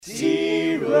Like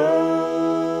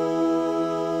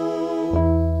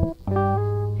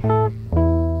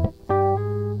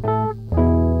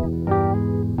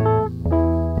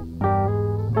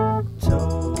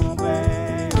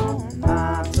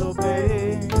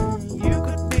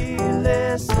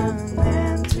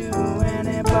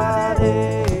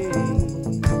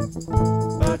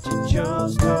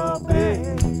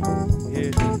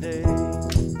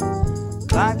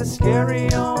the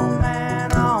scary old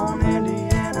man on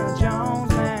Indiana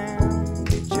Jones, man,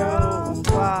 he chose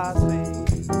wisely.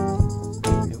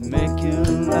 He'll make you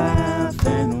laugh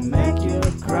and he'll make you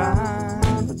cry,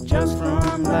 but just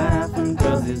from laughing,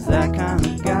 'cause he's that kind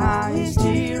of guy. He's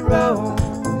T-Row,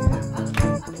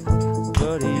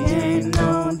 but he ain't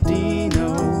no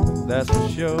Dino, that's for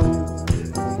sure.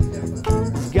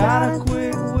 He's got a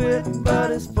quick wit,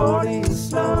 but his 40 is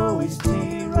slow. He's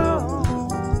T-Row.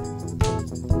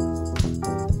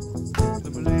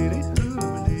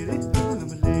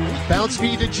 Bounce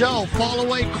feed to Joe. Fall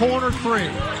away, corner three.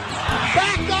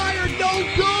 Back iron, no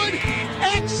good.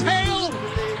 Exhale.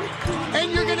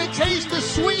 And you're going to taste the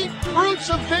sweet fruits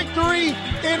of victory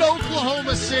in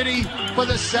Oklahoma City for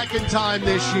the second time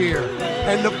this year.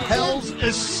 And the Pels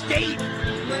escape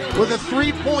with a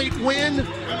 3-point win,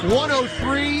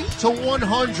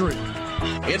 103-100.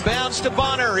 Inbounds to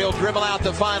Bonner. He'll dribble out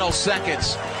the final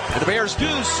seconds. And the Bears do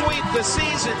sweep the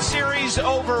season series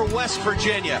over West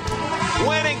Virginia.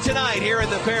 Winning tonight here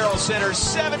in the Farrell Center,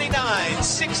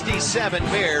 79-67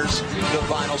 Bears, the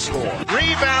final score.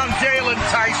 Rebound, Jalen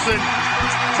Tyson.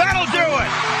 That'll do it.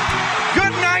 Good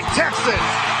night, Texas.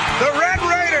 The Red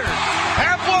Raiders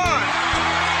have won.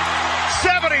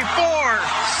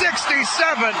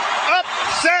 74-67.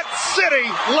 Upset City,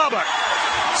 Lubbock.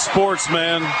 Sports,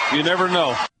 man. You never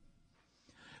know.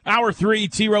 Hour 3,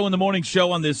 T-Row in the Morning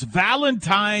Show on this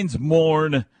Valentine's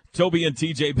morn. Toby and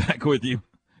TJ back with you.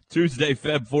 Tuesday,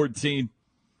 Feb 14.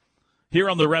 Here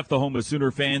on the Ref, the home of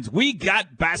Sooner fans. We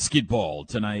got basketball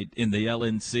tonight in the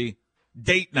LNC.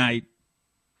 Date night.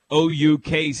 OU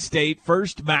K-State.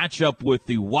 First matchup with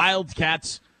the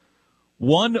Wildcats.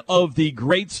 One of the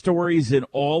great stories in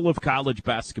all of college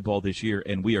basketball this year.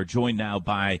 And we are joined now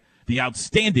by the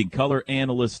outstanding color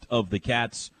analyst of the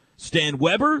Cats, Stan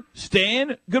Weber.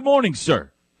 Stan, good morning,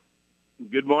 sir.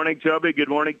 Good morning, Toby. Good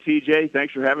morning, TJ.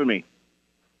 Thanks for having me.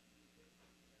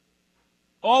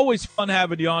 Always fun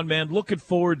having you on, man. Looking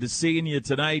forward to seeing you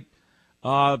tonight.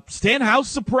 Stan, how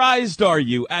surprised are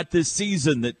you at this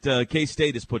season that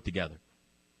K-State has put together?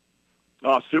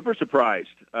 Oh, super surprised.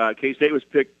 K-State was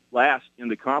picked last in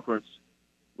the conference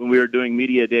when we were doing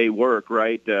media day work,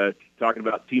 right? Talking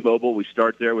about T-Mobile, we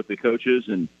start there with the coaches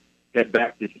and head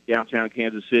back to downtown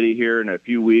Kansas City here in a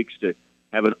few weeks to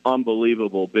have an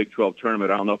unbelievable Big 12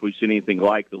 tournament. I don't know if we've seen anything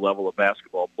like the level of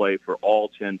basketball play for all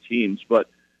 10 teams, but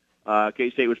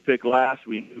K-State was picked last.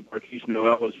 We knew Marquise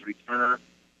Noel was a returner,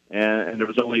 and there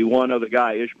was only one other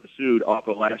guy, Ish Massoud, off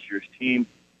of last year's team.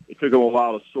 It took him a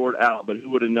while to sort out, but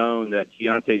who would have known that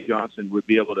Keontae Johnson would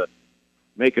be able to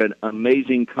make an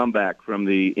amazing comeback from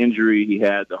the injury he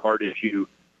had, the heart issue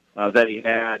that he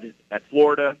had at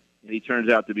Florida. And he turns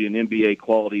out to be an NBA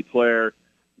quality player,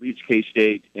 leads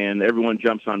K-State, and everyone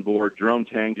jumps on board. Jerome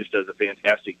Tang just does a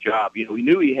fantastic job. You know, we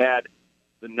knew he had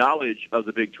the knowledge of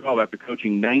the Big 12 after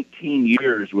coaching 19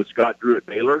 years with Scott Drew at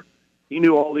Baylor. He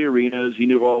knew all the arenas. He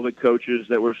knew all the coaches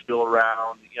that were still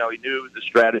around. You know, he knew the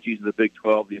strategies of the Big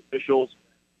 12, the officials,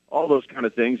 all those kind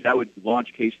of things. That would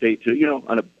launch K-State to, you know,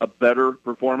 a better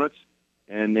performance.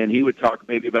 And then he would talk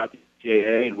maybe about the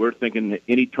NCAA, and we're thinking that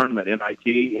any tournament, NIT,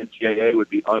 NCAA would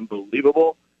be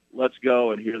unbelievable. Let's go,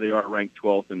 and here they are ranked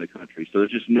 12th in the country. So there's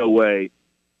just no way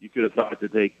you could have thought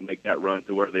that they can make that run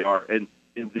to where they are. And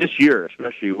in this year,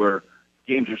 especially where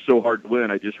games are so hard to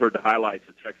win, I just heard the highlights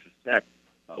of Texas Tech.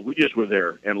 We just were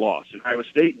there and lost. And Iowa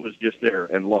State was just there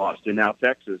and lost, and now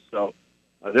Texas. So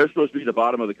they're supposed to be the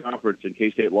bottom of the conference, and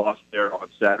K-State lost there on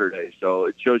Saturday. So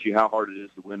it shows you how hard it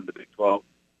is to win the Big 12.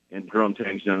 And Jerome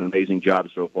Tang's done an amazing job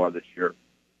so far this year.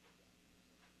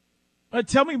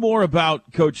 Tell me more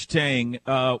about Coach Tang.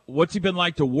 What's he been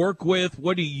like to work with?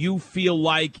 What do you feel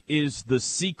like is the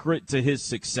secret to his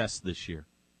success this year?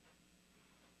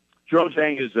 Jerome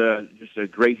Tang is just a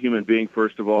great human being,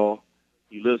 first of all.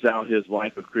 He lives out his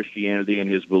life of Christianity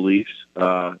and his beliefs.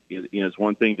 It's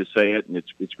one thing to say it, and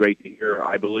it's great to hear,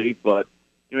 I believe, but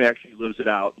he actually lives it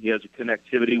out. He has a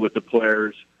connectivity with the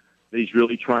players. He's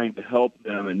really trying to help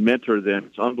them and mentor them.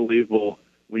 It's unbelievable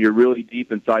when you're really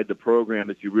deep inside the program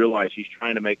that you realize he's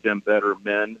trying to make them better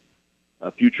men,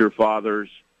 future fathers,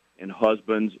 and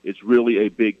husbands. It's really a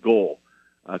big goal.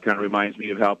 Kind of reminds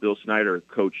me of how Bill Snyder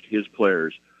coached his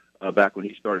players. back when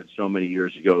he started so many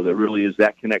years ago. There really is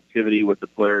that connectivity with the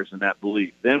players and that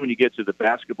belief. Then when you get to the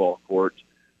basketball court,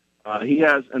 he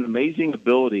has an amazing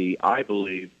ability, I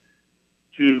believe,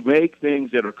 to make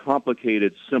things that are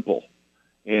complicated simple.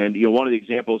 And, one of the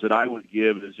examples that I would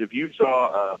give is if you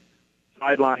saw a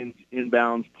sideline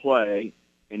inbounds play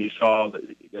and you saw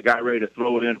the guy ready to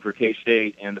throw it in for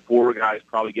K-State and the four guys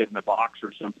probably getting a box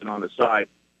or something on the side,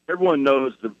 everyone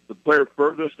knows the player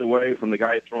furthest away from the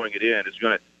guy throwing it in is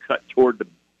going to cut toward the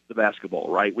basketball,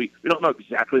 right? We don't know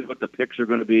exactly what the picks are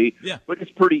going to be, but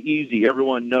it's pretty easy.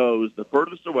 Everyone knows the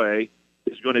furthest away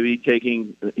is going to be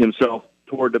taking himself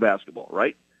toward the basketball,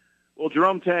 right? Well,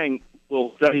 Jerome Tang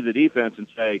will study the defense and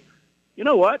say, you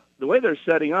know what? The way they're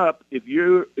setting up, if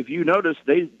you notice,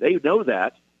 they know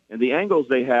that, and the angles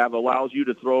they have allows you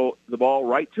to throw the ball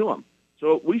right to them.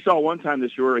 So we saw one time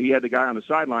this year he had the guy on the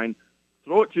sideline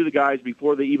throw it to the guys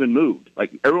before they even moved.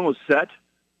 Like everyone was set,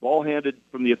 ball handed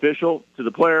from the official to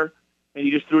the player, and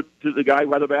he just threw it to the guy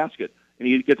by the basket, and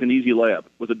he gets an easy layup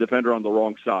with a defender on the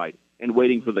wrong side and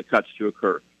waiting for the cuts to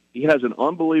occur. He has an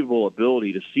unbelievable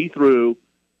ability to see through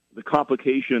the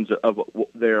complications of what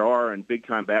there are in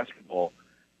big-time basketball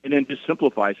and then just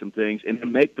simplify some things and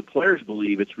then make the players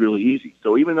believe it's really easy.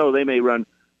 So even though they may run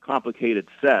complicated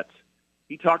sets,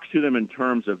 he talks to them in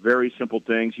terms of very simple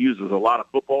things. He uses a lot of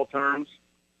football terms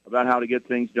about how to get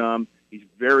things done. He's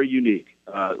very unique.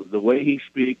 The way he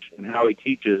speaks and how he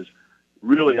teaches,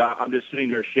 really, I'm just sitting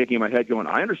there shaking my head going,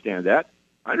 I understand that.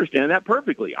 I understand that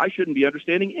perfectly. I shouldn't be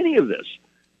understanding any of this.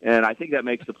 And I think that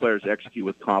makes the players execute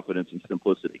with confidence and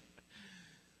simplicity.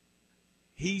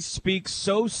 He speaks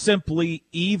so simply,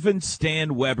 even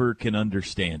Stan Weber can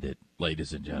understand it,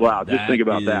 ladies and gentlemen. Wow, just think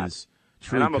about that.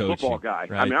 True and I'm a coaching, football guy.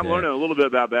 right I mean, I'm learning a little bit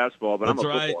about basketball, but That's I'm a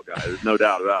right. football guy. There's no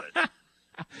doubt about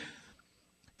it.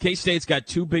 K-State's got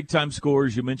two big-time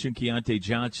scorers. You mentioned Keontae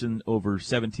Johnson, over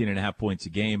 17.5 points a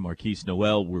game. Marquise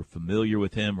Noel, we're familiar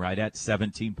with him, right at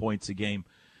 17 points a game.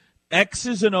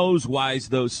 X's and O's wise,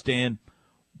 though, Stan,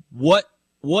 what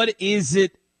is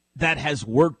it that has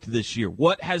worked this year?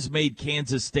 What has made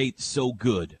Kansas State so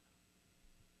good?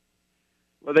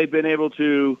 Well, they've been able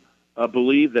to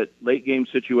believe that late-game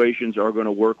situations are going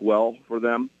to work well for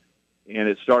them. And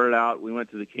it started out, we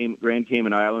went to the Grand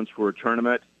Cayman Islands for a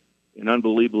tournament, and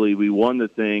unbelievably, we won the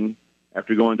thing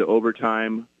after going to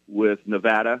overtime with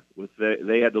Nevada.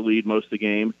 They had the lead most of the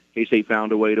game. K-State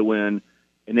found a way to win,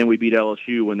 and then we beat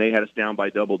LSU when they had us down by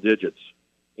double digits.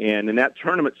 And in that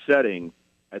tournament setting,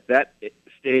 at that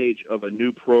stage of a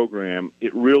new program,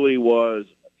 it really was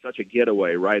such a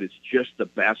getaway, right? It's just the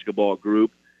basketball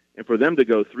group. And for them to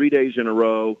go 3 days in a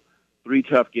row, 3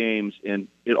 tough games, and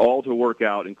it all to work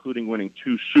out, including winning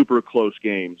 2 super close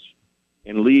games,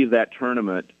 and leave that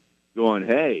tournament going,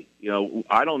 hey,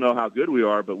 I don't know how good we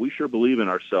are, but we sure believe in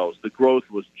ourselves. The growth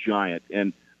was giant.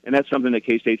 And that's something that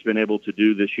K-State's been able to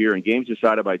do this year. In games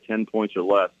decided by 10 points or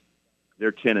less,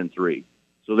 they're 10-3.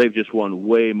 So they've just won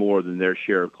way more than their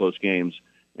share of close games.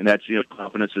 And that's,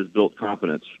 confidence has built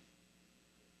confidence.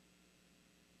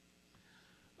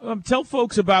 Tell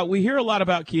folks we hear a lot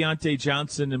about Keontae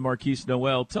Johnson and Marquise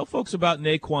Noel. Tell folks about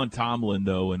Naquan Tomlin,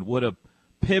 though, and what a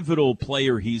pivotal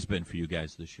player he's been for you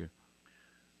guys this year.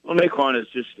 Well, Naquan is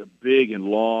just a big and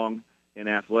long and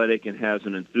athletic and has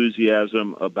an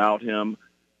enthusiasm about him.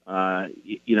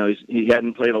 He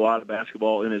hadn't played a lot of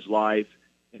basketball in his life,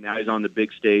 and now he's on the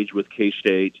big stage with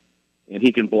K-State, and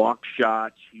he can block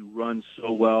shots. He runs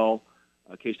so well.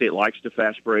 K-State likes to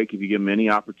fast break. If you give them any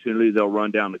opportunity, they'll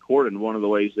run down the court, and one of the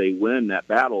ways they win that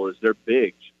battle is they're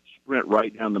big, sprint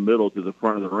right down the middle to the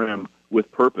front of the rim with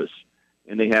purpose,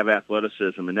 and they have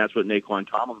athleticism, and that's what Naquan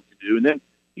Tomlin can do. And then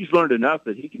he's learned enough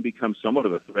that he can become somewhat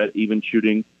of a threat, even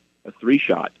shooting a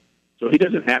 3-shot. So he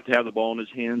doesn't have to have the ball in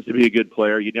his hands to be a good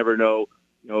player. You never know,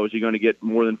 is he going to get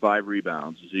more than 5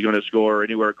 rebounds? Is he going to score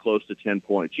anywhere close to 10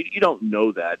 points? You don't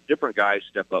know that. Different guys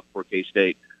step up for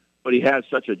K-State, but he has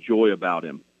such a joy about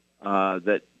him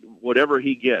that whatever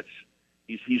he gets,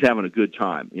 he's having a good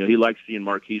time. He likes seeing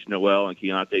Marquise Noel and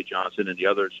Keontae Johnson and the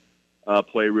others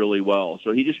play really well.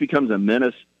 So he just becomes a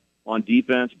menace on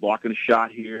defense, blocking a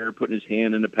shot here, putting his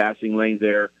hand in the passing lane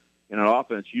there. And on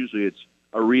offense, usually it's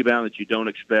a rebound that you don't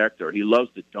expect, or he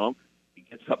loves to dunk. He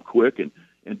gets up quick and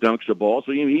dunks the ball.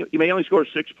 So he may only score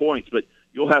 6 points, but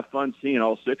you'll have fun seeing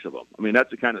all 6 of them. I mean, that's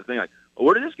the kind of thing like, well,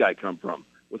 where did this guy come from?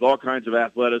 With all kinds of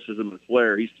athleticism and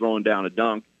flair, he's throwing down a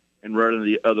dunk and running to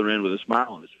the other end with a smile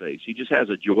on his face. He just has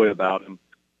a joy about him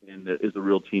and is a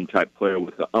real team-type player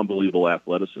with unbelievable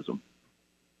athleticism.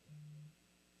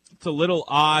 It's a little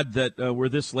odd that we're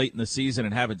this late in the season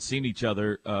and haven't seen each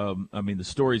other. The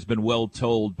story's been well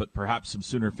told, but perhaps some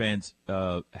Sooner fans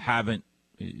haven't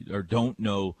or don't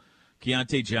know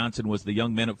Keontae Johnson was the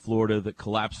young man at Florida that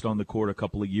collapsed on the court a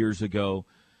couple of years ago.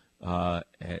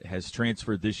 Has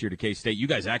transferred this year to K-State. You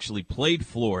guys actually played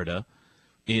Florida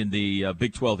in the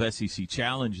Big 12 SEC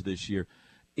Challenge this year.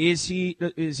 Does he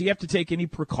have to take any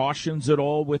precautions at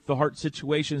all with the heart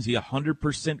situation? Is he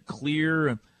 100%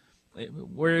 clear?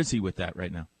 Where is he with that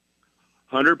right now?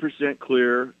 100%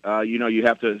 clear. You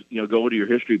have to, go into your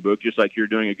history book, just like you're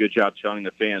doing a good job telling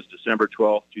the fans. December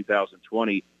 12th,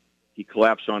 2020, he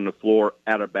collapsed on the floor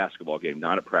at a basketball game,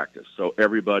 not at practice. So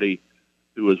everybody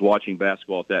who was watching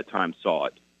basketball at that time saw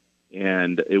it.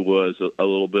 And it was a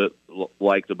little bit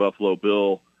like the Buffalo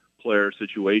Bill player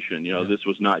situation. This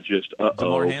was not just,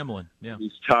 DeMar Hamlin. Yeah.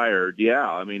 He's tired. Yeah.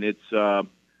 I mean, it's,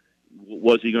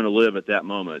 was he going to live at that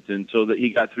moment? And so that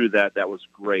he got through that. That was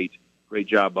great. Great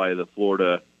job by the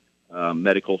Florida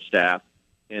medical staff.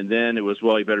 And then it was,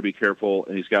 well, you better be careful.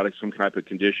 And he's got some type of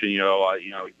condition,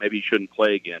 maybe he shouldn't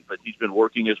play again. But he's been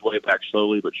working his way back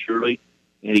slowly but surely.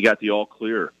 And he got the all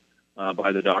clear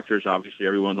by the doctors. Obviously,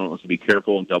 everyone wants to be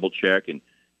careful and double check. And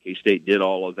K-State did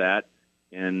all of that.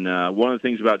 And one of the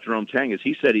things about Jerome Tang is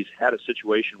he said he's had a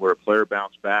situation where a player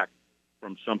bounced back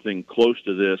from something close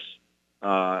to this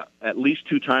at least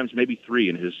 2 times, maybe 3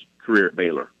 in his career at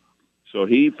Baylor. So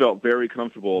he felt very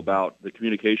comfortable about the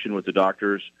communication with the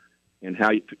doctors and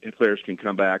how players can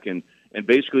come back. And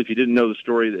basically, if you didn't know the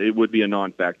story, it would be a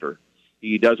non-factor.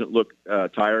 He doesn't look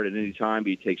tired at any time.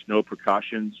 He takes no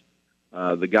precautions.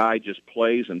 The guy just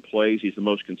plays and plays. He's the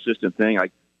most consistent thing.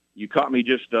 You caught me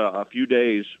just a few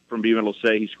days from being able to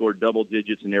say he scored double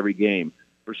digits in every game.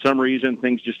 For some reason,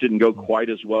 things just didn't go quite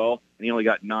as well, and he only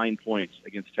got 9 points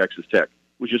against Texas Tech,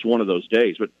 which is one of those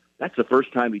days. But that's the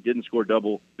first time he didn't score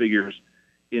double figures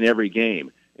in every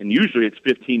game. And usually it's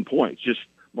 15 points. Just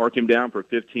mark him down for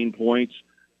 15 points,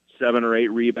 7 or 8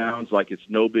 rebounds, like it's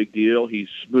no big deal. He's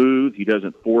smooth. He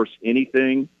doesn't force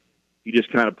anything. He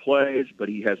just kind of plays, but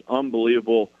he has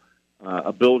unbelievable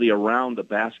ability around the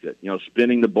basket,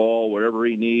 spinning the ball wherever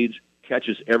he needs,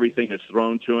 catches everything that's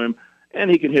thrown to him, and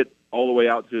he can hit all the way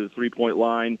out to the three-point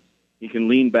line. He can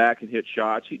lean back and hit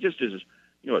shots. He just is,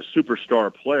 a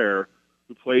superstar player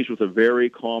who plays with a very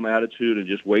calm attitude and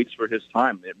just waits for his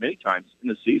time. Many times in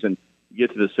the season, you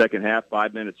get to the second half,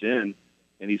 5 minutes in,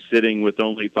 and he's sitting with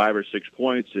only 5 or 6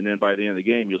 points, and then by the end of the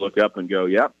game, you look up and go,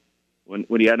 yep.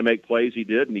 When he had to make plays, he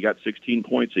did, and he got 16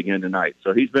 points again tonight.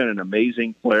 So he's been an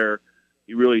amazing player.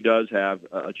 He really does have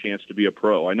a chance to be a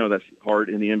pro. I know that's hard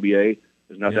in the NBA.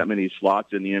 There's not that many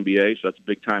slots in the NBA, so that's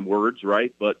big-time words,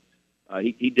 right? But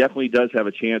he definitely does have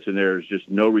a chance, and there's just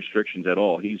no restrictions at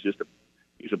all. He's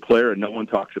a player, and no one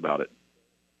talks about it.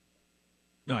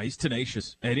 No, he's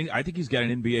tenacious. And I think he's got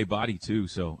an NBA body, too,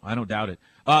 so I don't doubt it.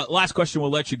 Last question,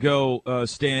 we'll let you go,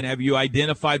 Stan. Have you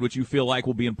identified what you feel like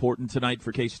will be important tonight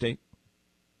for K-State?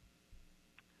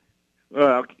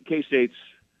 Well, K-State's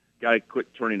got to quit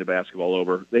turning the basketball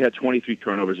over. They had 23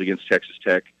 turnovers against Texas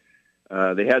Tech.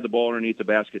 They had the ball underneath the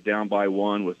basket down by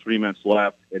 1 with 3 minutes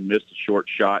left and missed a short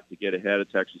shot to get ahead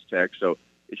of Texas Tech. So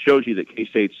it shows you that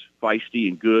K-State's feisty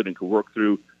and good and can work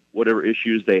through whatever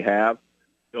issues they have.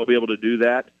 They'll be able to do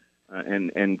that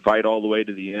and fight all the way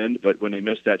to the end. But when they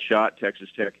missed that shot, Texas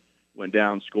Tech went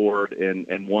down, scored,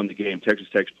 and won the game. Texas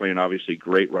Tech's playing obviously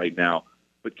great right now.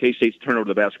 But K-State's turned over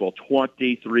the basketball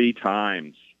 23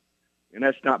 times. And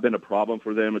that's not been a problem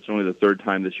for them. It's only the 3rd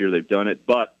time this year they've done it.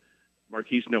 But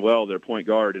Marquise Noel, their point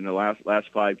guard, in the last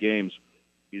 5 games,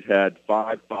 he's had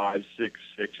 5, 6,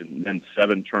 and then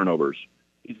 7 turnovers.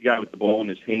 He's the guy with the ball in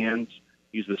his hands.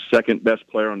 He's the second best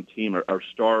player on the team, our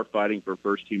star fighting for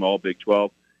first team all Big 12.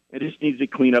 And just needs to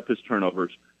clean up his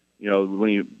turnovers.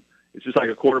 It's just like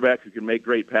a quarterback who can make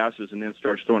great passes and then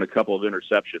starts throwing a couple of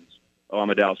interceptions. Oh, I'm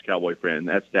a Dallas Cowboy fan.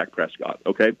 That's Dak Prescott,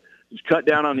 okay? Just cut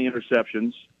down on the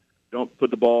interceptions. Don't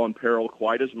put the ball in peril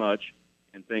quite as much,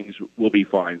 and things will be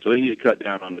fine. So they need to cut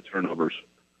down on the turnovers.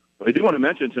 But I do want to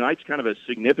mention tonight's kind of a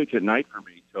significant night for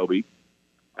me, Toby.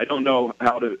 I don't want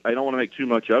to make too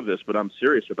much of this, but I'm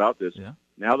serious about this. Yeah.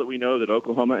 Now that we know that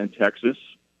Oklahoma and Texas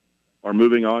are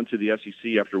moving on to the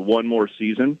SEC after one more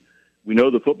season, we know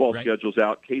the football schedule's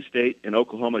out. K-State and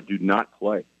Oklahoma do not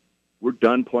play. We're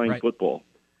done playing football.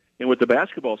 And with the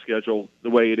basketball schedule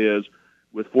the way it is,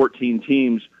 with 14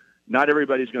 teams, not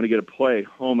everybody's going to get a play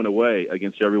home and away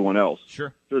against everyone else.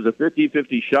 Sure. So there's a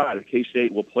 50-50 shot if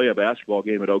K-State will play a basketball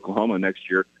game at Oklahoma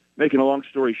next year. Making a long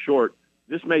story short,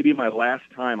 this may be my last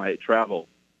time I travel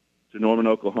to Norman,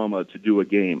 Oklahoma to do a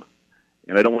game.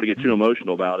 And I don't want to get too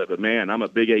emotional about it, but, man, I'm a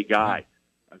Big 8 guy.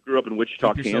 I grew up in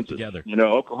Wichita, Kansas. Together.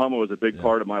 Oklahoma was a big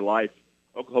part of my life.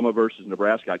 Oklahoma versus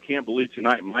Nebraska. I can't believe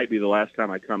tonight might be the last time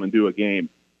I come and do a game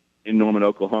in Norman,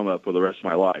 Oklahoma for the rest of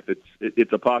my life.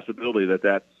 It's a possibility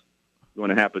that's going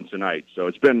to happen tonight. So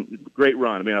it's been a great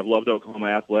run. I mean, I've loved Oklahoma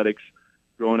athletics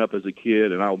growing up as a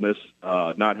kid, and I'll miss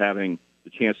not having the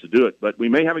chance to do it. But we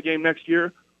may have a game next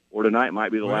year, or tonight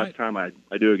might be the last time I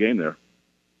do a game there.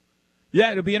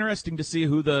 Yeah, it'll be interesting to see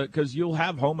because you'll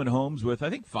have home and homes with, I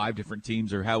think, 5 different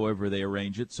teams or however they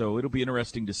arrange it. So it'll be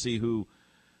interesting to see who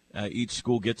each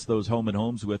school gets those home and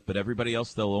homes with. But everybody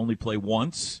else, they'll only play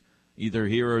once, either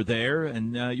here or there.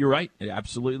 And you're right.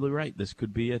 Absolutely right. This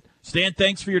could be it. Stan,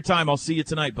 thanks for your time. I'll see you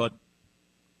tonight, bud.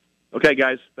 Okay,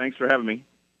 guys. Thanks for having me.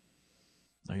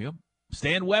 There you go.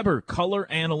 Stan Weber,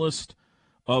 color analyst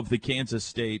of the Kansas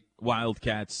State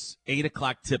Wildcats. 8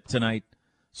 o'clock tip tonight.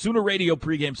 Sooner Radio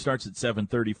pregame starts at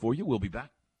 7:30 for you. We'll be back.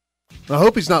 I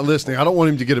hope he's not listening. I don't want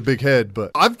him to get a big head,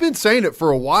 but I've been saying it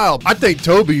for a while. I think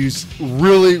Toby's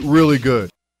really, really good.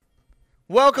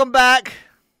 Welcome back.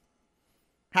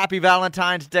 Happy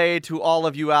Valentine's Day to all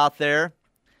of you out there.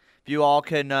 If you all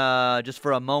can just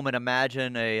for a moment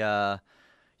imagine a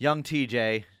young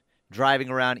TJ driving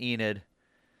around Enid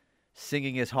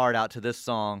singing his heart out to this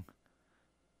song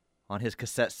on his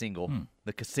cassette single,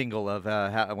 the single of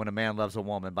When a Man Loves a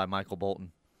Woman by Michael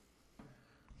Bolton.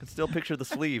 I can still picture the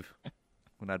sleeve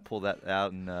when I'd pull that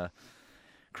out and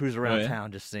cruise around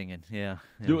town just singing. Yeah.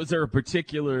 Was there a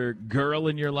particular girl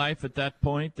in your life at that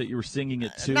point that you were singing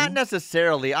it to? Not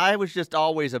necessarily. I was just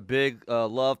always a big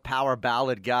love power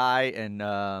ballad guy, and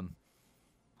I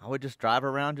would just drive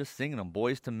around just singing them.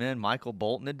 Boys to Men, Michael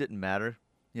Bolton. It didn't matter,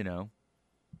 Yeah.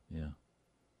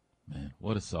 Man,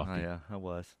 what a softie. Oh, yeah, I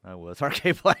was.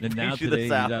 RK Black, and now you today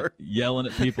this hour. He's yelling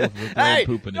at people for throwing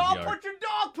poop in his yard. Don't put your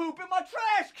dog poop in my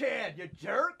trash can, you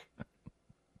jerk.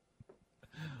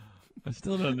 I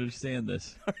still don't understand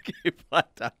this.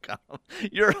 RKBlack.com.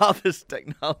 Your office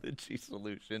technology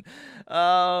solution.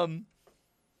 There's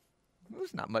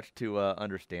not much to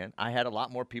understand. I had a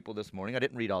lot more people this morning. I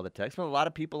didn't read all the text, but a lot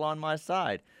to people on my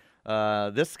side.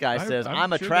 This guy says,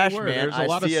 I'm a sure trash man. There's a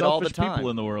lot I see of it all the selfish time. people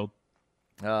in the world.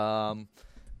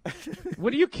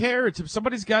 What do you care? If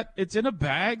somebody's it's in a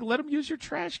bag, let them use your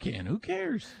trash can. Who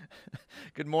cares?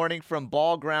 Good morning from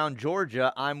Ball Ground,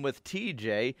 Georgia. I'm with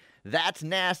TJ. That's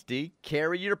nasty.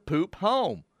 Carry your poop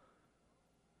home.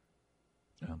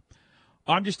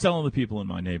 I'm just telling the people in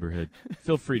my neighborhood,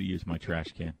 feel free to use my trash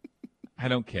can. I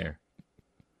don't care.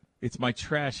 It's my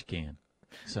trash can.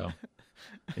 So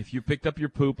if you picked up your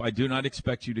poop, I do not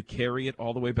expect you to carry it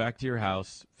all the way back to your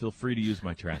house. Feel free to use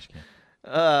my trash can.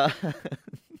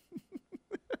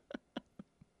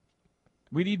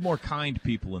 We need more kind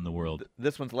people in the world.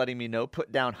 This one's letting me know,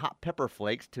 put down hot pepper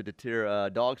flakes to deter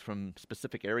dogs from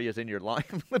specific areas in your lawn.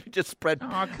 Let me just spread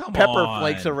pepper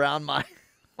flakes around my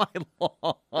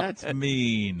lawn. That's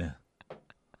mean.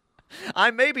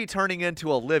 I may be turning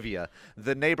into Olivia,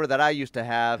 the neighbor that I used to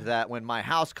have, that when my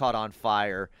house caught on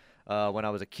fire, when I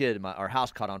was a kid, our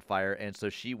house caught on fire, and so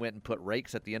she went and put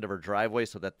rakes at the end of her driveway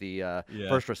so that the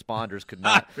first responders could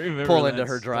not pull into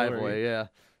her driveway. Yeah.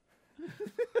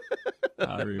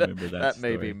 I remember that. That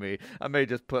may be me. I may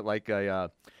just put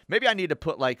maybe I need to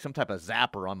put some type of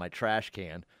zapper on my trash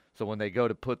can, so when they go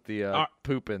to put the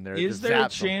poop in there, is there a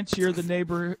chance you're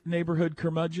the neighborhood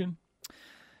curmudgeon?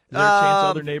 Is there a chance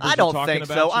other neighbors I don't are talking think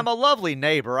about so. you? I'm a lovely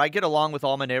neighbor. I get along with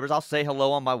all my neighbors. I'll say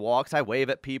hello on my walks. I wave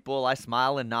at people. I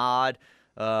smile and nod.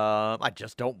 I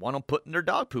just don't want them putting their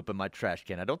dog poop in my trash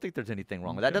can. I don't think there's anything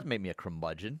wrong with that. Doesn't make me a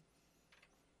curmudgeon.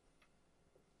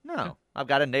 No. I've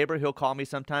got a neighbor. He'll call me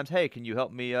sometimes. Hey, can you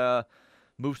help me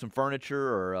move some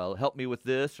furniture or help me with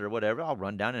this or whatever? I'll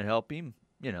run down and help him,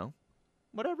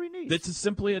 whatever he needs. This is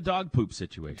simply a dog poop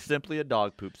situation. Simply a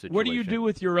dog poop situation. What do you do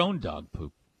with your own dog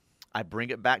poop? I bring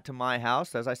it back to my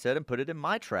house, as I said, and put it in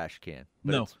my trash can.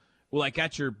 But no. Well, like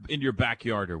in your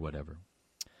backyard or whatever.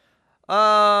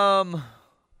 Well,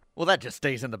 that just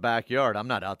stays in the backyard. I'm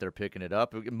not out there picking it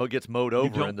up. It gets mowed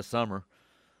over in the summer.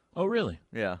 Oh, really?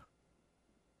 Yeah.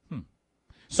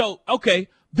 So, okay,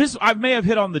 I may have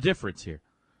hit on the difference here.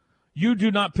 You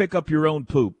do not pick up your own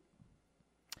poop.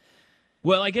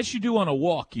 Well, I guess you do on a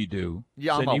walk, you do.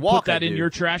 Yeah, so on a you walk put that I in do. your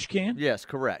trash can? Yes,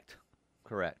 correct.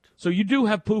 So you do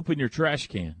have poop in your trash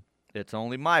can. It's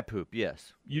only my poop,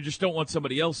 yes. You just don't want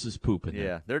somebody else's poop in there.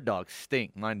 Yeah, their dogs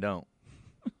stink. Mine don't.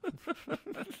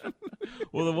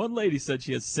 Well, the one lady said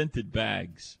she has scented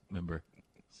bags, remember?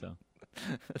 So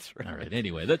that's right. All right,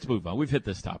 anyway, let's move on. We've hit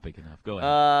this topic enough. Go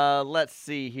ahead. Let's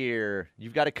see here.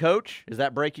 You've got a coach? Is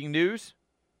that breaking news?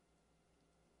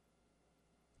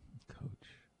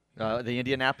 Coach. The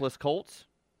Indianapolis Colts?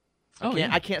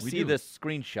 I can't see this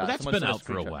screenshot. Well, that's been out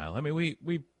for a while. I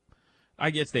mean,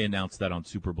 I guess they announced that on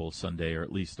Super Bowl Sunday, or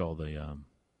at least all the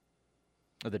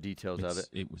the details of it.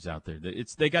 It was out there.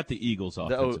 They got the Eagles The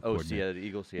offensive OC, coordinator. the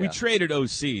Eagles, yeah. We traded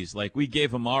OCs. Like, we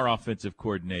gave them our offensive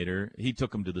coordinator. He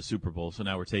took them to the Super Bowl, so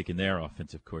now we're taking their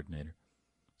offensive coordinator.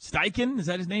 Steichen, is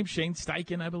that his name? Shane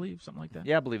Steichen, I believe, something like that.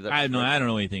 Yeah, I believe that. I don't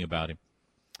know anything about him.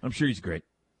 I'm sure he's great.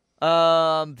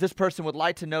 This person would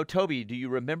like to know, Toby, do you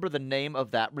remember the name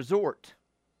of that resort?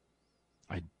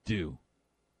 I do.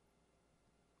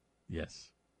 Yes.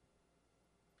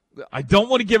 I don't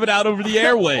want to give it out over the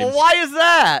airwaves. Well, why is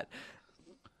that?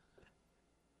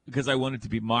 Because I want it to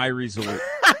be my resort.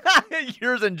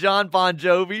 Yours and John Bon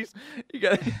Jovi's. You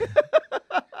got.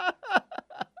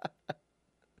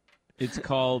 It's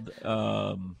called.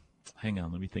 Hang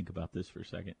on, let me think about this for a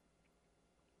second.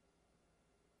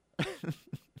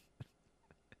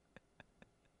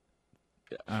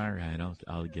 All right,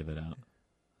 I'll give it out.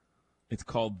 It's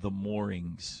called the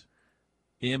Moorings.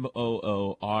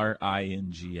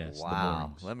 Moorings.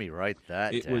 Wow, let me write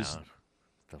that down.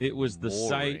 It was the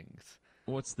site. Moorings.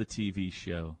 What's the TV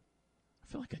show? I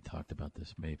feel like I talked about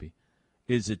this maybe.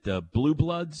 Is it Blue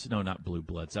Bloods? No, not Blue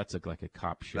Bloods. That's like a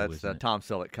cop show. That's isn't it? Tom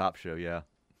Selleck cop show, yeah.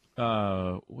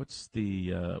 What's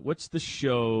the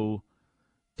show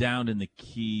down in the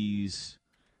Keys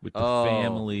with the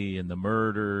family and the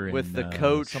murder with and the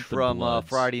coach from Bloods.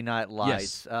 Friday Night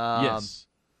Lights? Yes.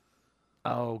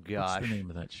 Oh gosh. What's the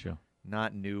name of that show?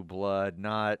 Not New Blood.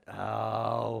 Not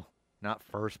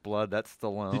First Blood. That's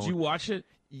Stallone. Did you watch it?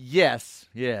 Yes,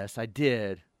 I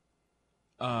did.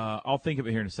 I'll think of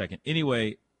it here in a second.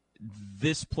 Anyway,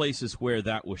 this place is where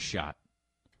that was shot.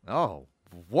 Oh,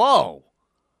 whoa.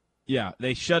 Yeah,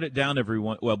 they shut it down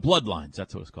Bloodlines,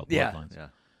 that's what it's called. Bloodlines. Yeah.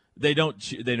 They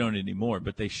don't anymore,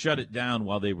 but they shut it down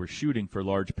while they were shooting for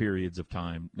large periods of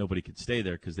time. Nobody could stay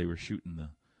there because they were shooting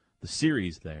the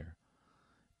series there.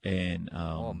 And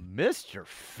Mr.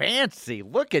 Fancy,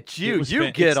 look at you.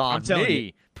 You get on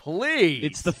me, please.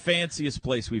 It's the fanciest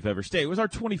place we've ever stayed. It was our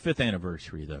 25th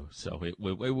anniversary, though, so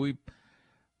we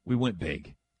went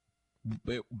big.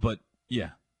 But,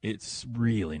 yeah, it's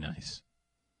really nice.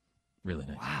 Really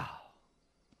nice. Wow.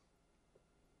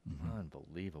 Mm-hmm.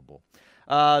 Unbelievable.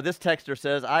 This texter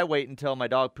says, I wait until my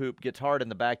dog poop gets hard in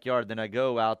the backyard, then I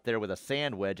go out there with a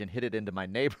sand wedge and hit it into my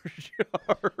neighbor's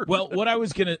yard. Well, what I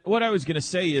was gonna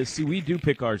say is, see, we do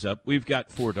pick ours up. We've got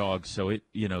 4 dogs, so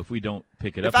if we don't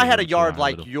pick it up, if I had a yard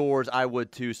like yours, I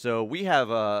would too. So we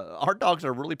have our dogs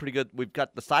are really pretty good. We've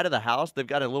got the side of the house. They've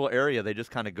got a little area they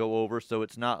just kind of go over, so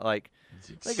it's not like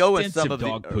they go in some of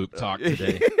dog the poop talk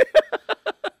today.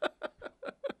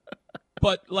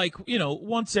 But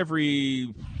once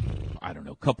every, I don't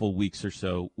know, couple weeks or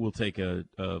so, we'll take a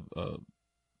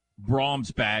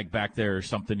Brahms bag back there or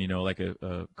something, like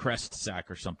a Crest sack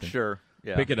or something. Sure.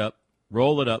 Yeah. Pick it up,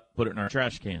 roll it up, put it in our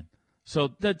trash can. So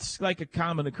that's like a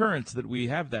common occurrence that we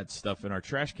have that stuff in our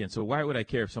trash can. So why would I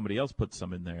care if somebody else puts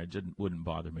some in there? It wouldn't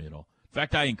bother me at all. In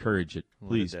fact, I encourage it.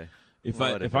 Please.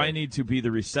 If I need to be the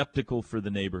receptacle for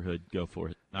the neighborhood, go for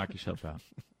it. Knock yourself out.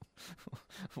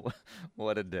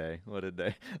 What a day. What a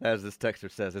day. As this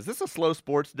texter says, is this a slow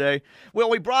sports day? Well,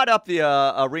 we brought up the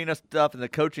arena stuff and the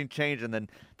coaching change, and then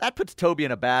that puts Toby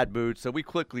in a bad mood, so we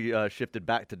quickly shifted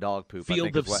back to dog poop.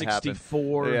 Field of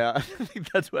 64. Happened. Yeah, I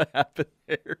think that's what happened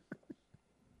there.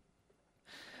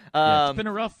 It's been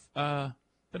a rough one.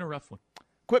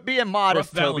 Quit being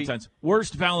modest, Toby.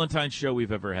 Worst Valentine's show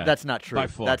we've ever had. That's not true. By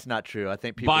far. That's not true. I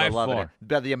think people are loving it.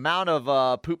 But the amount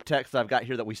of poop texts I've got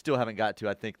here that we still haven't got to,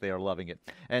 I think they are loving it.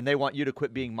 And they want you to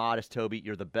quit being modest, Toby.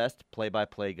 You're the best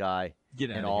play-by-play guy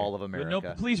in all of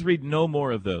America. Please read no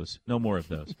more of those. No more of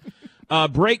those.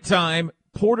 Break time.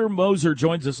 Porter Moser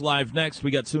joins us live next.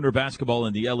 We got Sooner basketball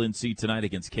in the LNC tonight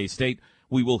against K-State.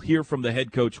 We will hear from the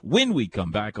head coach when we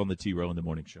come back on the T-Row in the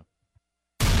Morning Show.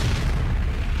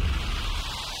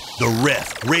 The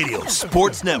Ref Radio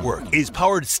Sports Network is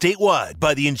powered statewide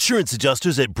by the insurance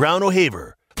adjusters at Brown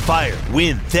O'Haver. Fire,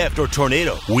 wind, theft, or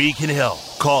tornado, we can help.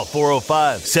 Call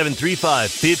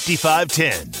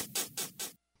 405-735-5510.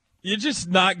 You're just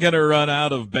not going to run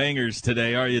out of bangers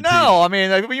today, are you? No, I mean,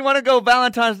 you want to go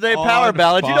Valentine's Day power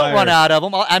ballads, you don't run out of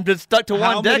them. I'm just stuck to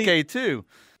one decade, too.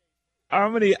 How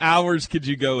many hours could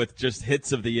you go with just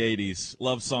hits of the 80s,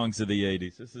 love songs of the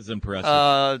 80s? This is impressive.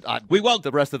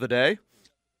 The rest of the day.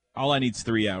 All I need is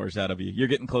 3 hours out of you. You're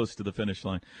getting close to the finish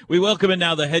line. We welcome in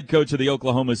now the head coach of the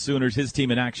Oklahoma Sooners, his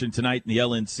team in action tonight in the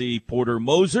LNC, Porter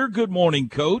Moser. Good morning,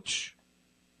 Coach.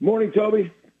 Morning,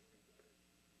 Toby.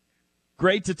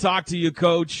 Great to talk to you,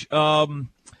 Coach. I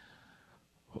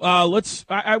want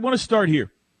to start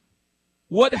here.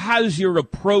 What has your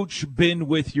approach been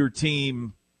with your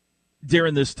team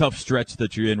during this tough stretch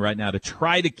that you're in right now to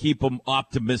try to keep them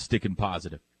optimistic and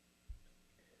positive?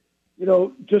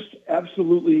 just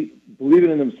absolutely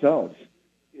believing in themselves.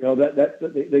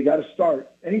 That they got to start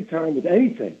anytime with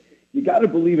anything. You got to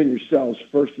believe in yourselves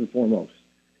first and foremost,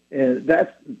 and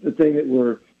that's the thing that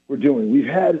we're doing. We've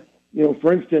had,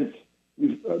 for instance,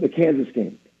 the Kansas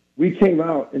game. We came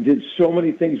out and did so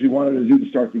many things we wanted to do to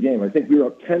start the game. I think we were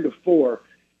up 10-4,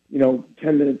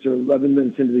 10 minutes or 11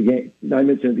 minutes into the game, 9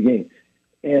 minutes into the game,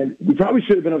 and we probably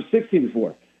should have been up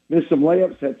 16-4. Missed some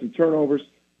layups, had some turnovers,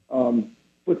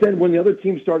 but then when the other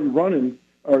team started running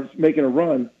or making a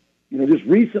run, just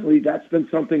recently, that's been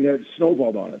something that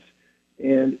snowballed on us.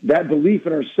 And that belief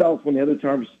in ourselves when the other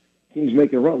teams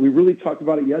make a run, we really talked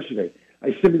about it yesterday. I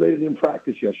simulated it in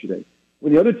practice yesterday.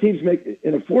 When the other teams make,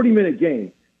 in a 40-minute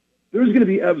game, there's going to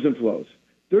be ebbs and flows.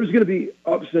 There's going to be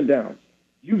ups and downs.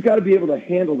 You've got to be able to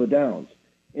handle the downs.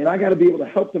 And I got to be able to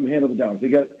help them handle the downs.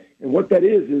 And what that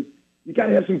is you got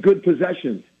to have some good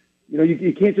possessions.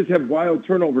 You can't just have wild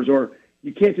turnovers, or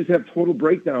you can't just have total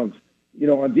breakdowns,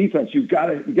 on defense. You got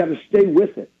to stay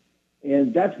with it.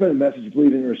 And that's been a message of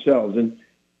believing in yourselves. And,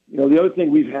 the other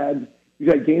thing we've had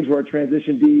games where our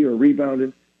transition D or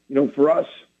rebounded. For us,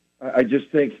 I just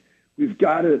think we've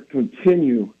got to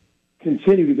continue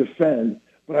to defend,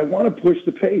 but I want to push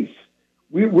the pace.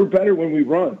 We're better when we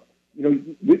run.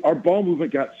 Our ball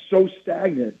movement got so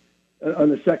stagnant on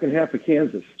the second half of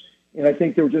Kansas, and I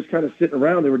think they were just kind of sitting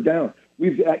around. They were down.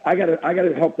 I got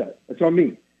to help that. That's on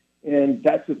me, and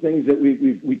that's the things that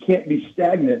we can't be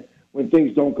stagnant when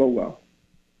things don't go well.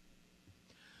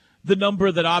 The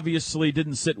number that obviously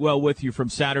didn't sit well with you from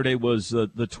Saturday was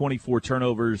the 24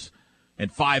 turnovers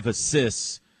and 5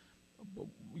 assists.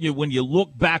 When you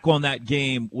look back on that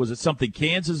game, was it something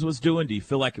Kansas was doing? Do you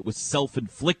feel like it was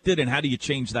self-inflicted? And how do you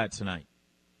change that tonight?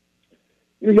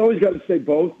 You always got to say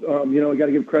both. You got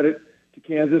to give credit to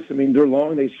Kansas. I mean, they're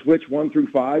long. They switch 1 through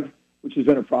 5, which has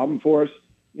been a problem for us.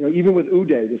 Even with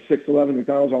Uday, the 6'11"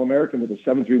 McDonald's All-American with a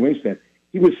 7'3" wingspan,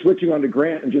 he was switching on to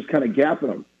Grant and just kind of gapping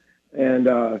him. And,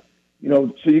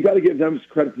 so you got to give them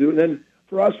credit to do it. And then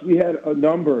for us, we had a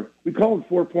number. We call them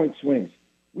 4-point swings.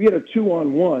 We had a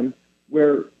 2-on-1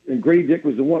 where Grady Dick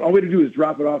was the one. All we had to do was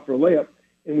drop it off for a layup,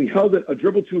 and we held it a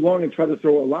dribble too long and tried to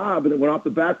throw a lob, and it went off the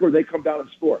backboard. They come down and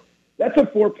score. That's a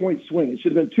 4-point swing. It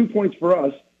should have been 2 points for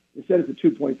us. Instead, it's a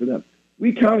 2-point for them.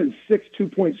 We counted 6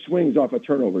 2-point swings off of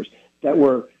turnovers that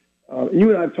were and you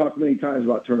and I have talked many times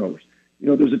about turnovers.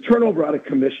 There's a turnover out of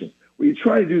commission where you're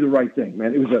trying to do the right thing,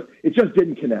 man. It just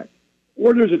didn't connect.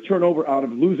 Or there's a turnover out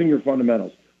of losing your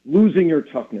fundamentals, losing your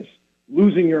toughness,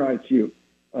 losing your IQ,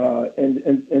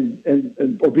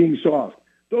 or being soft.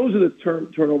 Those are the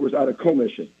turnovers out of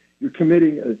commission. You're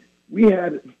committing. We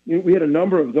had a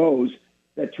number of those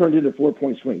that turned into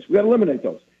 4-point swings. We got to eliminate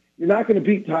those. You're not going to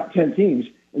beat top 10 teams,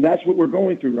 and that's what we're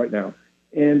going through right now.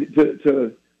 And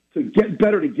to get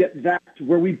better, to get that to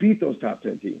where we beat those top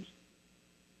 10 teams.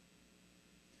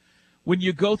 When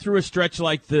you go through a stretch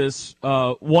like this,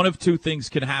 one of two things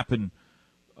can happen.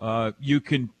 You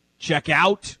can check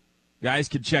out. Guys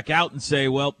can check out and say,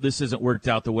 well, this hasn't worked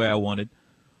out the way I wanted.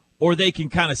 Or they can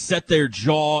kind of set their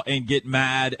jaw and get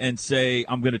mad and say,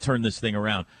 I'm going to turn this thing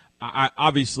around.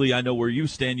 Obviously, I know where you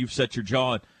stand. You've set your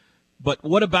jaw. But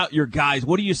what about your guys?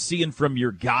 What are you seeing from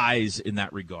your guys in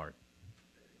that regard?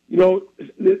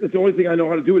 The only thing I know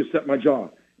how to do is set my jaw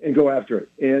and go after it.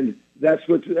 And that's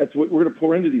what we're going to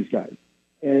pour into these guys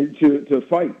and to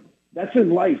fight. That's in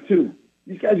life, too.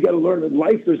 These guys got to learn in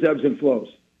life there's ebbs and flows.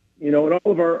 In all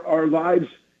of our lives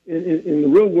in the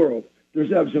real world,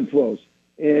 there's ebbs and flows.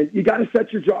 And you got to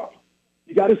set your jaw.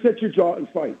 You got to set your jaw and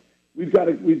fight. We've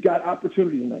got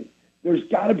opportunity tonight. There's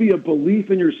got to be a belief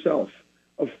in yourself,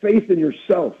 a faith in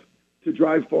yourself to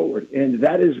drive forward. And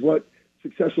that is what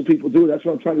successful people do. That's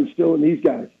what I'm trying to instill in these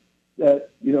guys,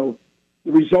 that,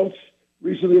 the results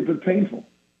recently have been painful.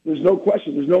 There's no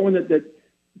question. There's no one that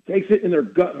takes it in their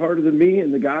gut harder than me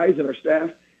and the guys and our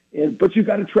staff. But you've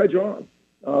got to trudge on.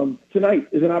 Tonight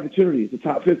is an opportunity. It's a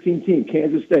top 15 team,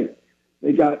 Kansas State.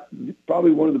 They got probably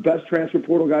one of the best transfer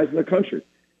portal guys in the country.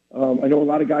 I know a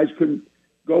lot of guys couldn't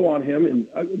go on him, and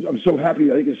I'm so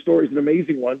happy. I think his story is an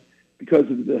amazing one because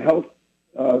of the health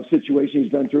situation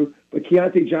he's been through. But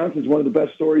Keontae Johnson is one of the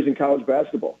best stories in college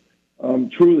basketball.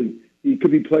 Truly, he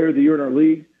could be player of the year in our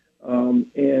league,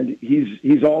 and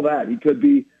he's all that. He could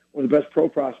be one of the best pro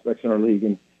prospects in our league,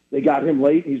 and they got him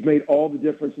late. He's made all the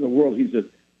difference in the world. He's a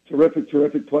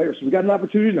terrific player. So we got an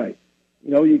opportunity tonight.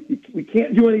 We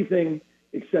can't do anything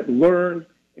except learn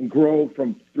and grow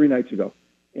from 3 nights ago.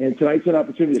 And tonight's an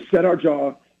opportunity to set our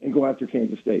jaw and go after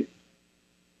Kansas State.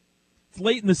 It's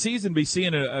late in the season, be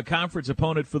seeing a conference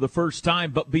opponent for the first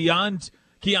time, but beyond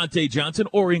Keontae Johnson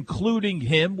or including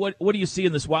him, what do you see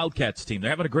in this Wildcats team? They're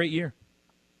having a great year.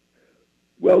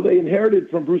 Well, they inherited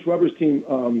from Bruce Weber's team,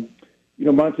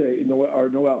 Marquise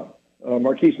Noel.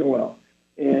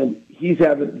 And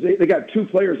they got two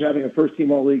players having a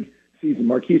first-team All-League season.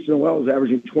 Marquise Noel is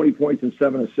averaging 20 points and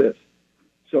 7 assists.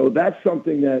 So that's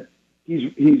something that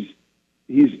he's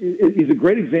a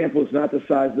great example. It's not the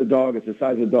size of the dog; it's the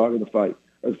size of the dog in the fight,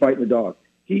 or the fight in the dog.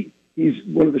 He's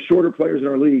one of the shorter players in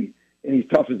our league, and he's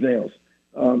tough as nails.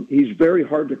 He's very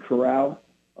hard to corral.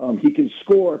 He can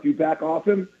score if you back off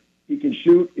him. He can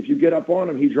shoot if you get up on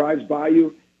him. He drives by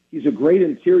you. He's a great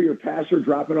interior passer,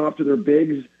 dropping off to their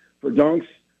bigs for dunks.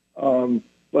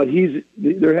 But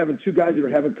they're having two guys that are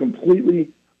having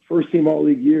completely first-team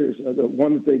All-League years. The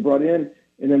one that they brought in,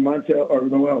 and then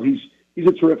Noel. He's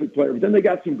a terrific player. But then they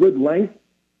got some good length.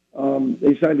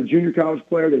 They signed a junior college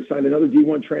player. They signed another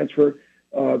D1 transfer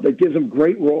that gives them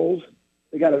great roles.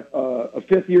 They got a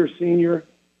fifth-year senior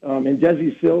in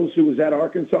Desi Sills, who was at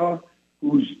Arkansas,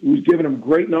 who's given them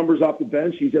great numbers off the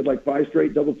bench. He's had like 5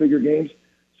 straight double-figure games.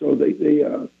 So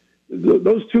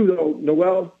those two, though,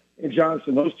 Noel and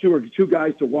Johnson, those two are two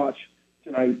guys to watch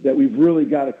tonight that we've really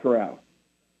got to corral.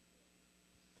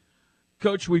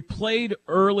 Coach, we played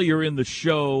earlier in the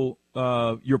show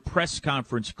your press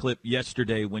conference clip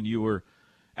yesterday when you were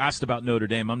asked about Notre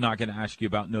Dame. I'm not going to ask you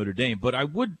about Notre Dame, but I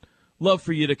would love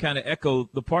for you to kind of echo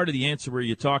the part of the answer where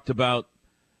you talked about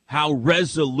how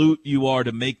resolute you are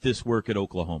to make this work at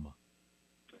Oklahoma.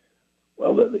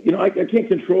 Well, I can't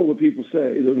control what people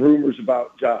say, the rumors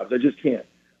about jobs. I just can't.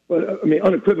 But, I mean,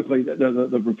 unequivocally,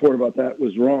 the report about that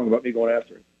was wrong about me going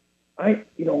after it.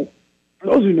 For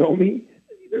those who know me,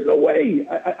 there's no way.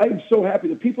 I'm so happy.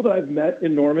 The people that I've met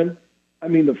in Norman, I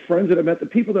mean, the friends that I've met, the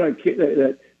people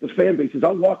that the fan bases,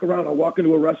 I'll walk around, I'll walk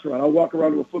into a restaurant, I'll walk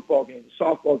around to a football game, a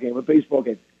softball game, a baseball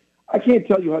game. I can't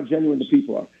tell you how genuine the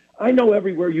people are. I know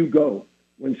everywhere you go,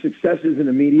 when success isn't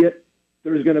immediate,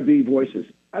 there's going to be voices.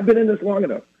 I've been in this long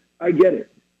enough. I get it.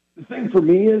 The thing for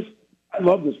me is I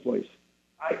love this place.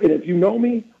 And if you know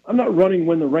me, I'm not running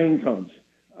when the rain comes.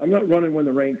 I'm not running when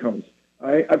the rain comes.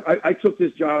 I took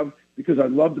this job because I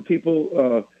love the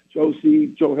people, Joe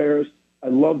C., Joe Harris. I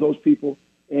love those people.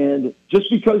 And just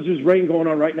because there's rain going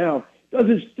on right now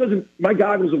doesn't my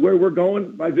goggles of where we're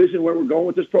going, my vision where we're going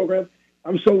with this program,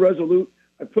 I'm so resolute.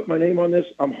 I put my name on this.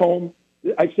 I'm home.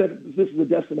 I said this is a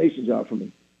destination job for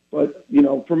me. But,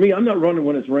 for me, I'm not running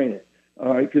when it's raining,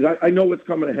 all right, because I know what's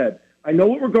coming ahead. I know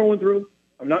what we're going through.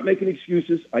 I'm not making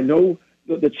excuses. I know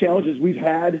the challenges we've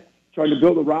had trying to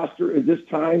build a roster at this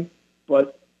time,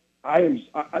 but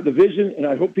the vision, and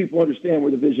I hope people understand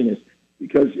where the vision is,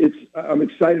 because I'm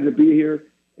excited to be here,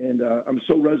 and I'm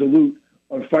so resolute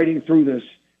on fighting through this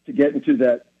to get into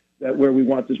that where we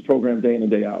want this program day in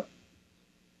and day out.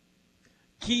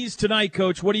 Keys tonight,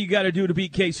 Coach. What do you got to do to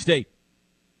beat K-State?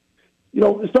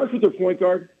 It starts with their point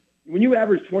guard. When you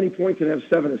average 20 points and have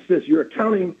 7 assists, you're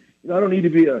accounting. I don't need to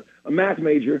be a math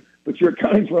major, but you're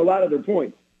accounting for a lot of their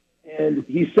points. And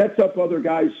he sets up other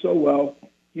guys so well.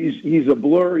 He's a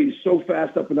blur. He's so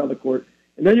fast up and down the court.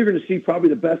 And then you're going to see probably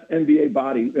the best NBA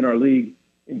body in our league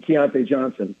in Keontae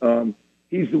Johnson. For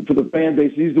the fan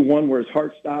base, he's the one where his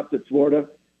heart stopped at Florida,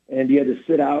 and he had to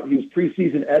sit out. He was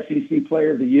preseason SEC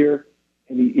Player of the Year,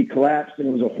 and he collapsed, and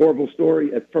it was a horrible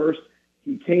story at first.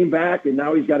 He came back, and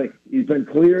now he's been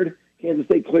cleared. Kansas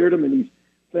State cleared him, and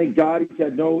thank God he's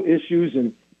had no issues,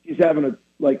 and he's having a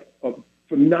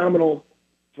phenomenal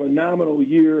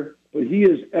year. But he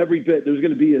is every bit. There's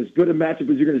going to be as good a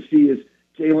matchup as you're going to see as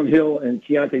Jalen Hill and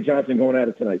Keontae Johnson going at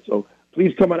it tonight. So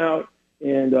please come on out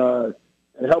and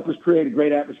help us create a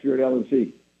great atmosphere at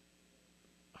LNC.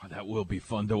 Oh, that will be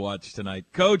fun to watch tonight.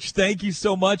 Coach, thank you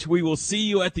so much. We will see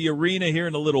you at the arena here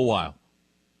in a little while.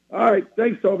 All right.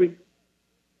 Thanks, Toby.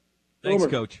 Thanks,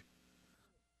 Over. Coach.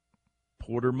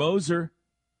 Porter Moser.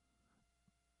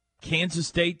 Kansas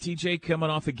State, TJ,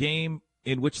 coming off a game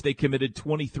in which they committed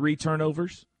 23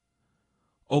 turnovers.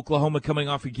 Oklahoma coming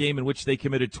off a game in which they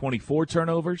committed 24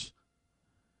 turnovers.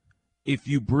 If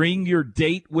you bring your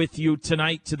date with you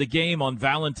tonight to the game on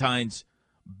Valentine's,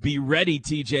 be ready,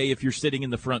 TJ, if you're sitting in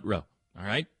the front row. All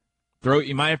right?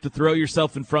 You might have to throw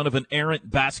yourself in front of an errant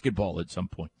basketball at some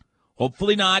point.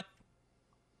 Hopefully not.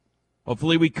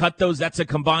 Hopefully we cut those. That's a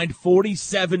combined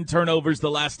 47 turnovers the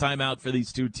last time out for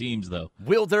these two teams, though.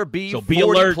 Will there be 40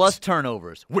 alert. plus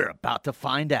turnovers? We're about to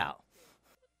find out.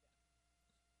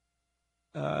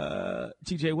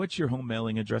 TJ, what's your home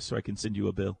mailing address so I can send you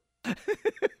a bill? I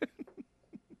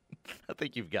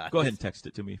think you've got it. Go ahead and text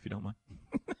it to me if you don't mind.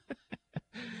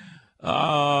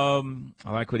 I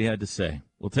like what he had to say.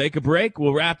 We'll take a break.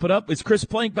 We'll wrap it up. Is Chris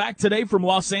Plank back today from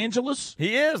Los Angeles?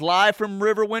 He is, live from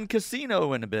Riverwind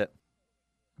Casino in a bit.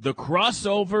 The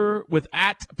crossover with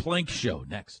 @Plank Show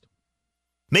next.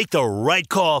 Make the right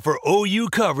call for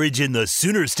OU coverage in the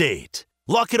Sooner State.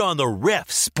 Lock it on the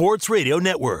Ref Sports Radio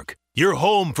Network, your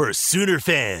home for Sooner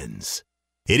fans.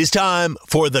 It is time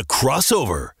for The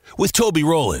Crossover with Toby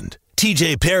Rowland,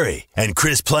 TJ Perry, and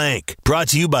Chris Plank. Brought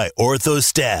to you by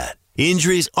Orthostat.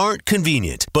 Injuries aren't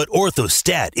convenient, but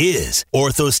Orthostat is.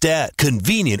 Orthostat,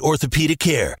 convenient orthopedic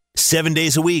care. 7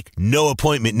 days a week, no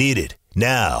appointment needed.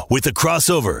 Now, with The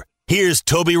Crossover, here's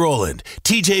Toby Rowland,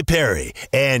 TJ Perry,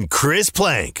 and Chris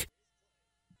Plank.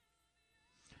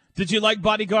 Did you like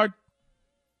Bodyguard?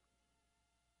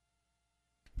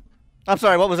 I'm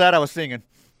sorry, what was that I was singing?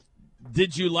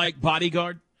 Did you like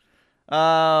Bodyguard?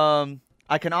 I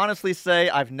can honestly say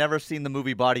I've never seen the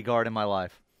movie Bodyguard in my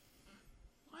life.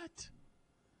 What?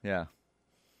 Yeah.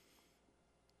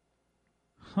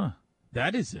 Huh.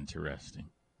 That is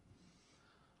interesting.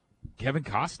 Kevin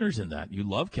Costner's in that. You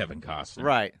love Kevin Costner.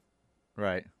 Right.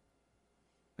 I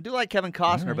do like Kevin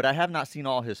Costner, right. but I have not seen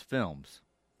all his films.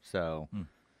 So.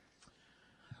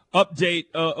 Update,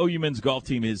 OU men's golf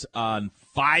team is on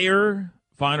fire.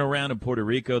 Final round in Puerto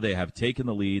Rico. They have taken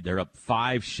the lead. They're up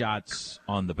 5 shots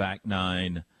on the back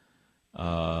 9.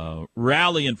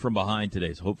 Rallying from behind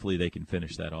today, so hopefully they can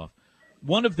finish that off.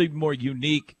 One of the more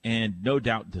unique and no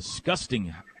doubt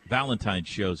disgusting Valentine's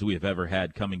shows we have ever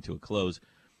had coming to a close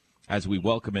as we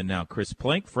welcome in now Chris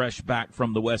Plank, fresh back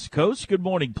from the West Coast. Good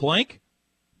morning, Plank.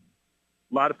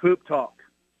 A lot of poop talk.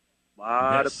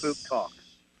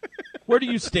 Where do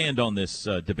you stand on this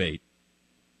debate?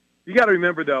 You got to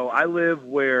remember, though, I live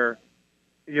where,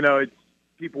 it's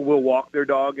people will walk their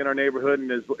dog in our neighborhood, and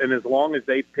as long as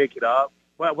they pick it up,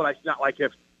 it's not like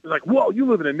if it's like, whoa, you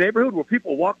live in a neighborhood where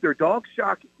people walk their dogs?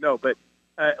 Shocking. No, but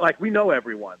we know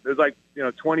everyone. There's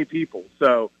 20 people.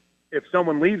 So if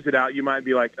someone leaves it out, you might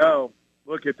be like, oh,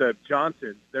 look at the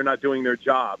Johnsons. They're not doing their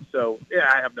job. So, yeah,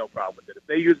 I have no problem with it. If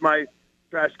they use my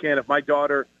trash can, if my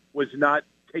daughter was not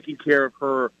taking care of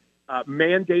her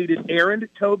mandated errand,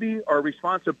 Toby, or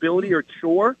responsibility or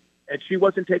chore, and she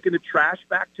wasn't taking the trash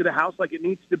back to the house like it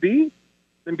needs to be,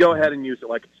 then go ahead and use it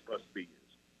like it's supposed to be used.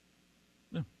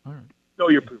 Yeah, all right. Throw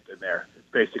your poop in there. It's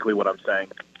basically what I'm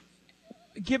saying.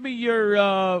 Give me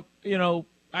your,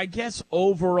 I guess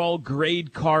overall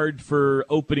grade card for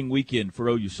opening weekend for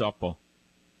OU softball.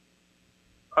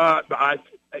 I'm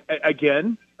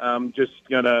just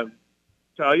going to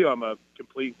tell you I'm a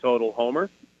complete total homer.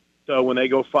 So when they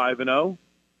go 5-0,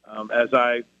 as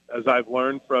I've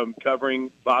learned from covering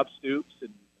Bob Stoops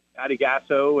and Patty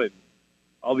Gasso and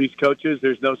all these coaches,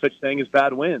 there's no such thing as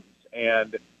bad wins.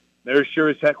 And there sure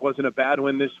as heck wasn't a bad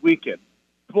win this weekend.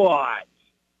 But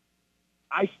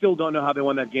I still don't know how they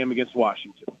won that game against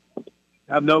Washington.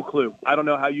 I have no clue. I don't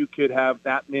know how you could have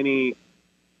that many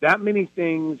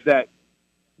things that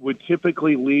would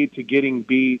typically lead to getting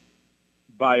beat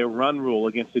by a run rule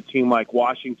against a team like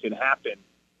Washington happen,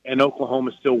 and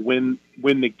Oklahoma still win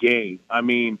the game. I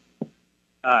mean,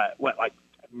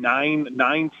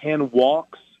 9-10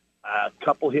 walks, a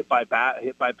couple hit by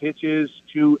pitches,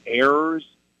 2 errors,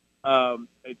 a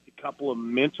couple of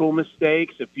mental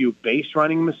mistakes, a few base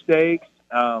running mistakes.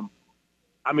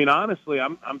 Honestly,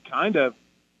 I'm kind of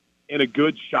in a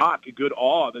good shock, a good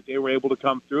awe that they were able to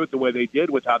come through it the way they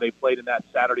did with how they played in that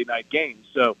Saturday night game.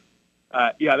 So,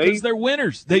 they're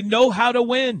winners. They know how to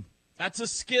win. That's a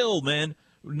skill, man.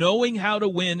 Knowing how to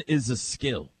win is a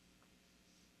skill.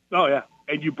 Oh yeah,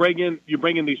 and you bring in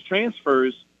these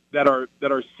transfers that are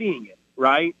seeing it,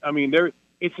 right? I mean,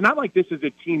 it's not like this is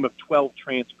a team of 12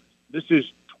 transfers. This is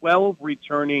 12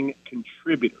 returning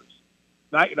contributors.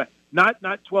 Not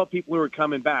 12 people who are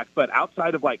coming back, but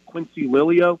outside of like Quincy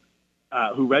Lilio,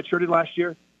 who redshirted last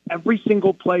year, every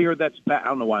single player that's back, I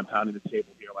don't know why I'm pounding the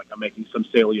table here like I'm making some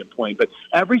salient point, but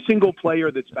every single player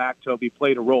that's back, Toby,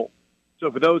 played a role. So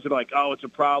for those that are like, oh, it's a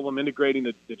problem integrating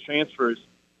the transfers,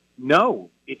 no,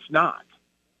 it's not.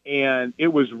 And it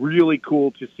was really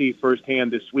cool to see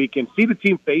firsthand this week and see the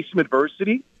team face some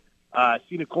adversity,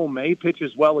 see Nicole May pitch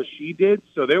as well as she did.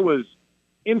 So there was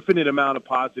infinite amount of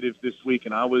positives this week,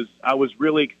 and I was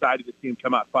really excited to see him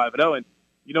come out 5-0. And,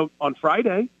 on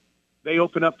Friday, they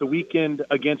open up the weekend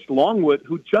against Longwood,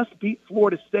 who just beat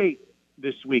Florida State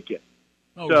this weekend.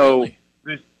 Oh, so, really?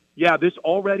 This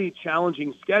already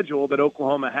challenging schedule that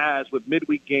Oklahoma has with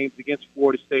midweek games against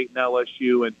Florida State and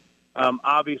LSU, and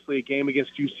obviously a game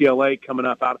against UCLA coming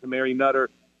up out of the Mary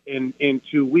Nutter in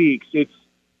 2 weeks.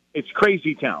 It's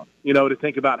crazy town, to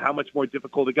think about how much more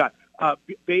difficult it got.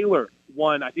 Baylor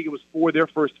won, I think it was 4 their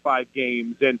first 5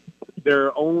 games, and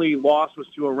their only loss was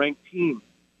to a ranked team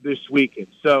this weekend.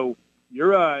 So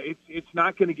it's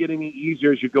not going to get any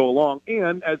easier as you go along.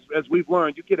 And as we've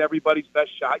learned, you get everybody's best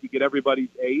shot, you get everybody's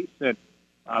ace, and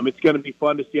It's going to be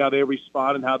fun to see how they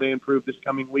respond and how they improve this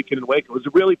coming weekend in Waco. It was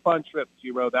a really fun trip,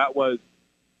 T-Row. That was,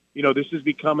 this has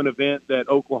become an event that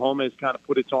Oklahoma has kind of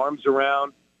put its arms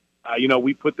around.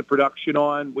 We put the production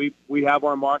on. We have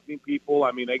our marketing people.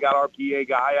 I mean, they got our PA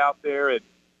guy out there, and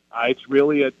it's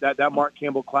really that Mark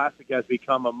Campbell Classic has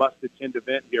become a must-attend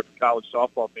event here for college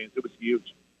softball fans. It was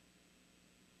huge.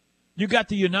 You got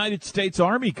the United States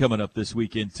Army coming up this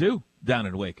weekend too, down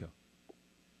in Waco.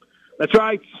 That's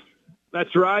right.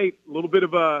 That's right. A little bit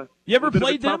of a. You ever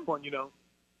played them? One,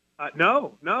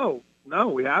 No,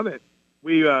 we haven't.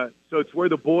 So it's where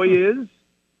the boy is.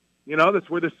 That's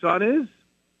where the son is.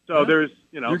 So there's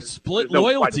split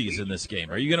loyalties in this game.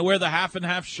 Are you going to wear the half and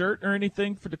half shirt or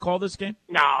anything to call this game?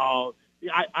 No.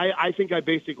 I think I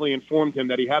basically informed him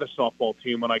that he had a softball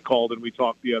team when I called and we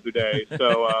talked the other day.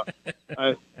 So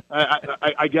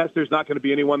I guess there's not going to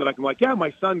be anyone that I can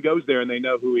my son goes there and they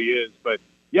know who he is. But,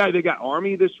 yeah, they got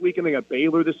Army this weekend. They got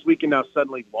Baylor this weekend. Now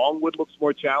suddenly Longwood looks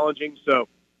more challenging. So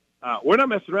we're not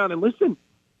messing around. And listen,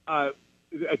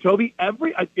 Toby,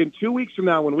 in 2 weeks from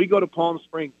now when we go to Palm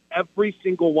Springs, every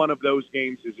single one of those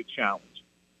games is a challenge.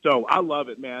 So I love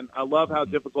it, man. I love how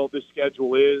difficult this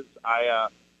schedule is.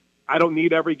 I don't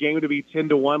need every game to be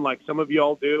 10-1 like some of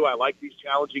y'all do. I like these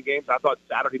challenging games. I thought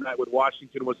Saturday night with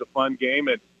Washington was a fun game,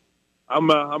 and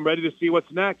I'm ready to see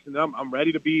what's next. And I'm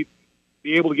ready to be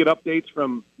able to get updates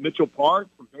from Mitchell Park,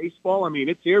 from baseball. I mean,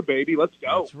 it's here, baby. Let's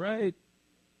go. That's right.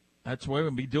 That's where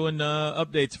we'll be doing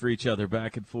updates for each other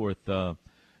back and forth.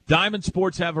 Diamond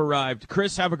Sports have arrived.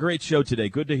 Chris, have a great show today.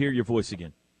 Good to hear your voice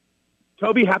again.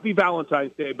 Toby, happy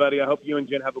Valentine's Day, buddy. I hope you and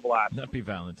Jen have a blast. Happy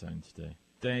Valentine's Day.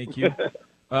 Thank you.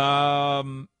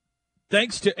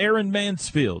 Thanks to Aaron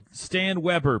Mansfield, Stan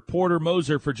Weber, Porter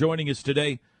Moser for joining us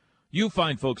today. You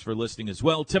fine folks for listening as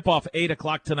well. Tip-off 8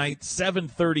 o'clock tonight,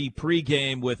 7:30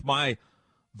 pregame with my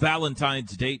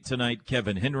Valentine's date tonight,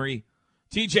 Kevin Henry.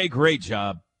 TJ, great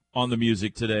job on the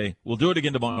music today. We'll do it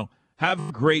again tomorrow. Have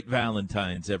a great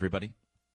Valentine's, everybody.